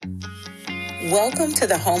Welcome to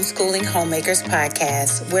the Homeschooling Homemakers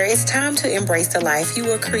Podcast, where it's time to embrace the life you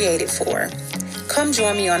were created for. Come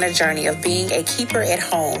join me on a journey of being a keeper at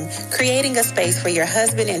home, creating a space for your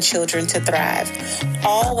husband and children to thrive,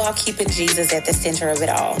 all while keeping Jesus at the center of it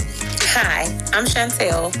all. Hi, I'm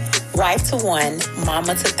Chantel, wife to one,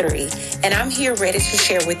 mama to three, and I'm here ready to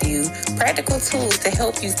share with you practical tools to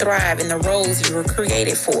help you thrive in the roles you were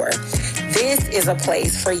created for. This is a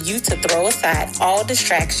place for you to throw aside all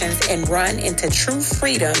distractions and run into true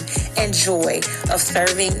freedom and joy of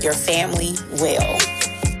serving your family well.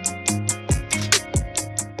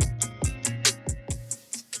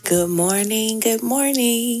 Good morning, good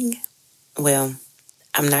morning. Well,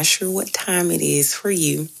 I'm not sure what time it is for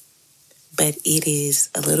you, but it is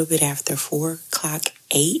a little bit after 4:00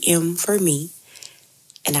 a.m. for me,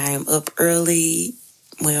 and I am up early.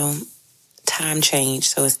 Well, time change,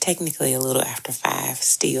 so it's technically a little after 5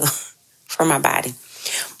 still for my body.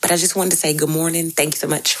 But I just wanted to say good morning. Thank you so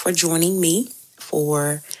much for joining me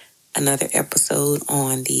for another episode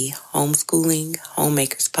on the Homeschooling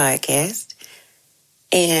Homemakers Podcast.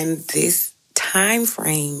 And this time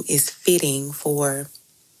frame is fitting for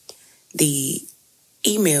the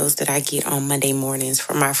emails that I get on Monday mornings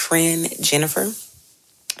from my friend Jennifer.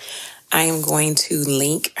 I am going to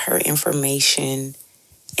link her information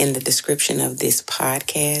in the description of this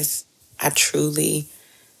podcast. I truly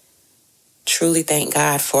thank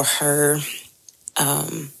God for her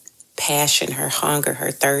passion, her hunger,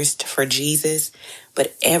 her thirst for Jesus.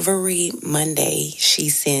 But every Monday she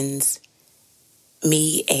sends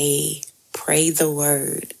me a pray the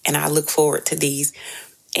word, and I look forward to these.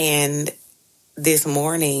 And this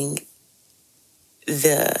morning,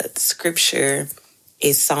 the scripture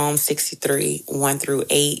is Psalm 63,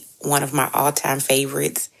 1-8, one of my all-time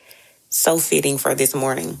favorites. So fitting for this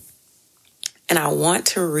morning. And I want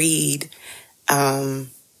to read out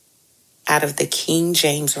of the King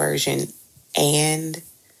James Version and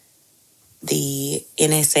the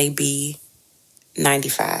NASB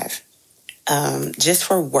 95. Just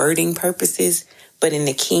for wording purposes, but in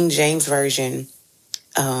the King James Version,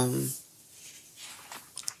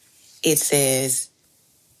 it says,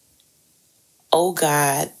 "O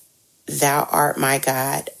God, thou art my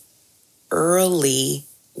God, early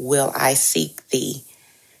will I seek thee."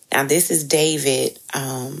 Now, this is David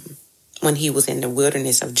when he was in the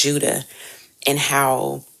wilderness of Judah, and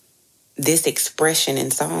how this expression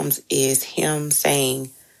in Psalms is him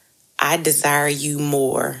saying, I desire you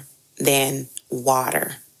more than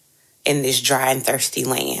water in this dry and thirsty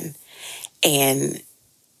land. And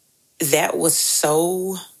that was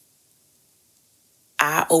so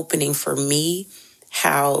eye-opening for me,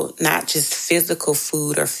 how not just physical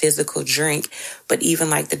food or physical drink, but even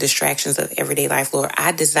like the distractions of everyday life. Lord,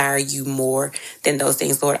 I desire you more than those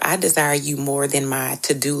things. Lord, I desire you more than my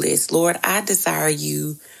to-do list. Lord, I desire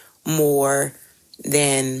you more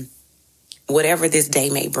than whatever this day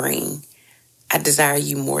may bring. I desire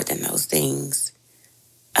you more than those things.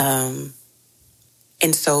 And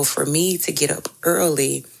so for me to get up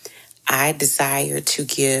early, I desire to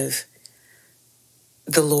give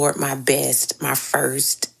the Lord my best, my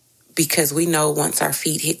first, because we know once our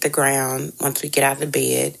feet hit the ground, once we get out of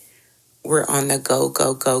bed, we're on the go,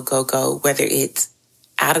 whether it's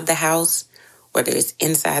out of the house, whether it's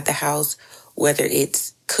inside the house, whether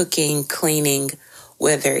it's cooking, cleaning,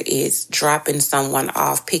 whether it's dropping someone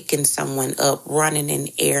off, picking someone up, running an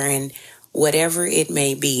errand, whatever it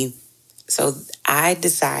may be. So I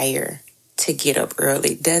desire to get up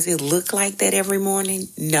early. Does it look like that every morning?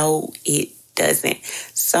 No, it doesn't.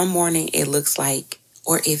 Some morning it looks like,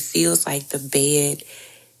 or it feels like the bed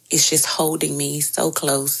is just holding me so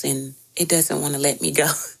close and it doesn't want to let me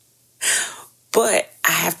go. But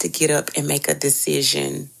I have to get up and make a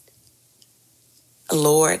decision.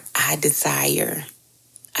 Lord, I desire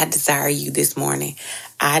you this morning.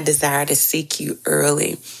 I desire to seek you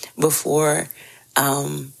early before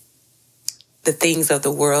the things of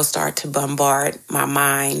the world start to bombard my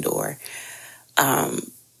mind or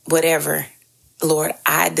whatever. Lord,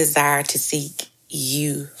 I desire to seek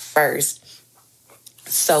you first.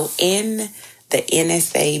 So in the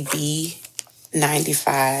NASB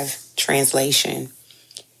 95 translation,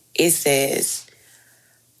 it says,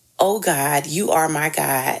 O God, you are my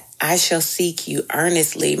God. I shall seek you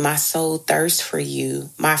earnestly. My soul thirsts for you.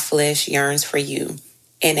 My flesh yearns for you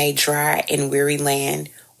in a dry and weary land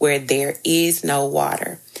where there is no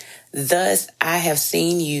water. Thus I have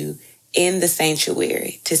seen you in the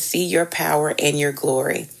sanctuary to see your power and your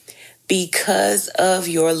glory. Because of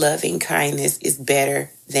your loving kindness is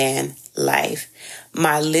better than life.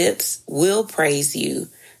 My lips will praise you,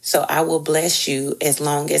 so I will bless you as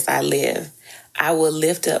long as I live. I will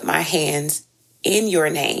lift up my hands in your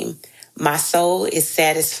name. My soul is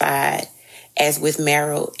satisfied as with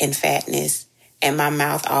marrow and fatness, and my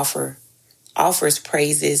mouth offers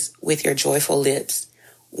praises with your joyful lips.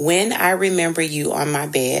 When I remember you on my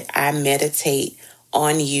bed, I meditate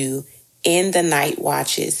on you in the night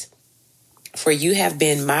watches. For you have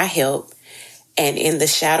been my help, and in the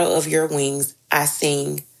shadow of your wings I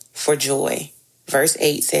sing for joy. Verse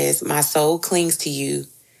 8 says, my soul clings to you.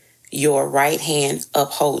 Your right hand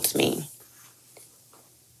upholds me.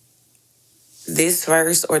 This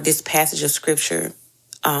verse or this passage of scripture,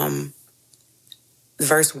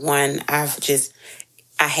 verse 1, I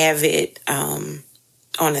have it on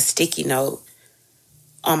a sticky note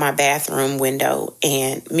on my bathroom window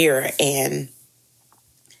and mirror, and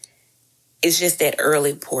it's just that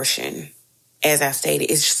early portion. As I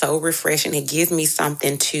stated, it's so refreshing. It gives me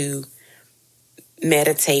something to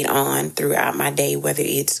meditate on throughout my day, whether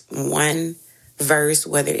it's one verse,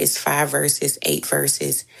 whether it's 5 verses, 8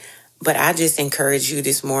 verses. But I just encourage you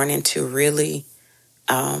this morning to really,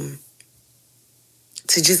 to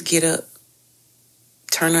just get up,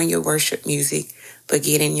 turn on your worship music, but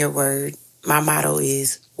get in your word. My motto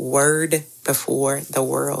is word before the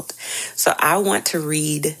world. So I want to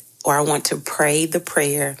read, or I want to pray the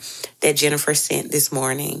prayer that Jennifer sent this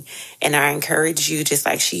morning. And I encourage you, just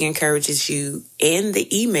like she encourages you in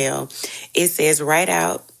the email, it says write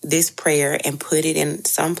out this prayer and put it in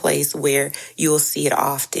some place where you'll see it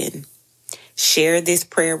often. Share this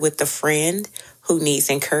prayer with a friend who needs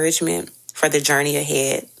encouragement for the journey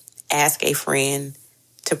ahead. Ask a friend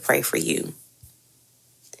to pray for you.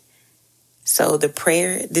 So the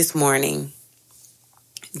prayer this morning: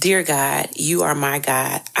 Dear God, you are my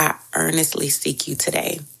God. I earnestly seek you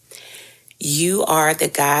today. You are the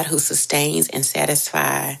God who sustains and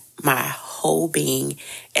satisfies my whole being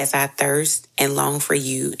as I thirst and long for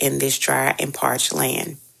you in this dry and parched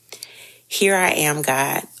land. Here I am,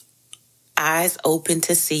 God, eyes open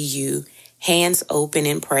to see you, hands open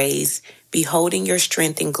in praise, beholding your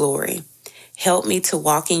strength and glory. Help me to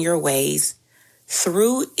walk in your ways.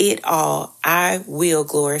 Through it all, I will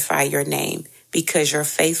glorify your name, because your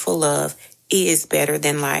faithful love is better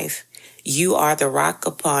than life. You are the rock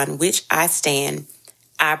upon which I stand.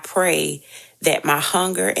 I pray that my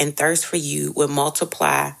hunger and thirst for you will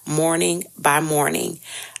multiply morning by morning.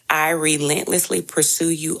 I relentlessly pursue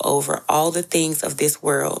you over all the things of this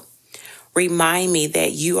world. Remind me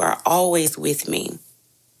that you are always with me.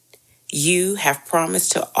 You have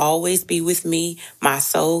promised to always be with me. My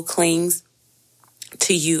soul clings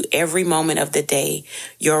to you every moment of the day.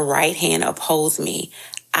 Your right hand upholds me.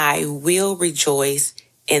 I will rejoice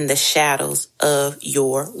in the shadows of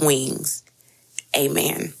your wings.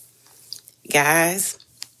 Amen. Guys,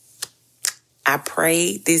 I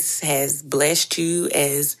pray this has blessed you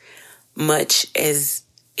as much as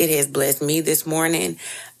it has blessed me this morning.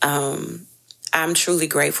 I'm truly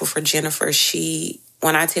grateful for Jennifer.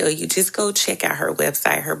 When I tell you, just go check out her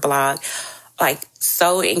website, her blog,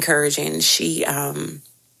 so encouraging. She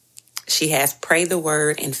has Pray the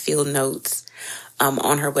Word and Field Notes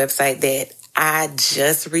on her website that I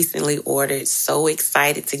just recently ordered. So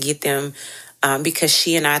excited to get them because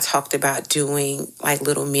she and I talked about doing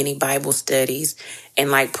little mini Bible studies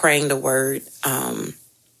and praying the Word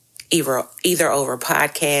either over a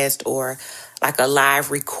podcast or a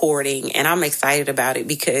live recording. And I'm excited about it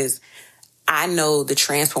because I know the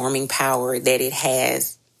transforming power that it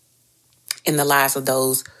has in the lives of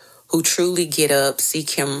those who truly get up, seek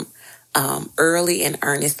him early and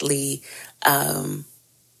earnestly, and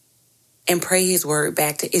pray his word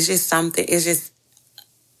back to. It's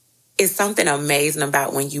something amazing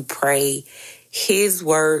about when you pray his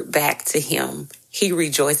word back to him. He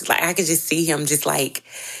rejoices. I could just see him just hands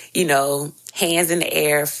in the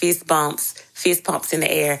air, fist pumps in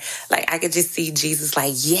the air. I could just see Jesus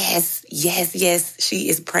yes, yes, yes, she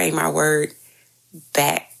is praying my word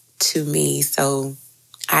back to me. So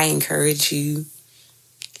I encourage you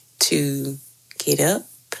to get up.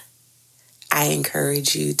 I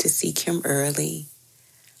encourage you to seek him early.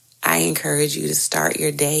 I encourage you to start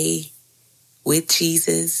your day with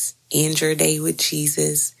Jesus, end your day with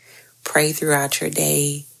Jesus, pray throughout your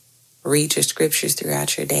day, read your scriptures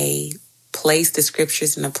throughout your day, place the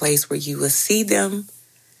scriptures in a place where you will see them,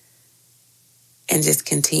 and just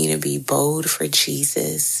continue to be bold for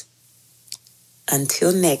Jesus.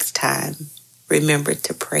 Until next time, remember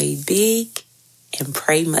to pray big and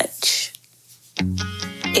pray much.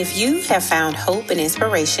 If you have found hope and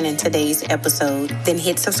inspiration in today's episode, then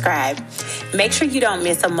hit subscribe. Make sure you don't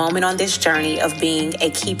miss a moment on this journey of being a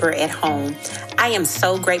keeper at home. I am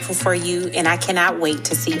so grateful for you, and I cannot wait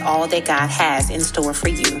to see all that God has in store for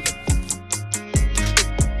you.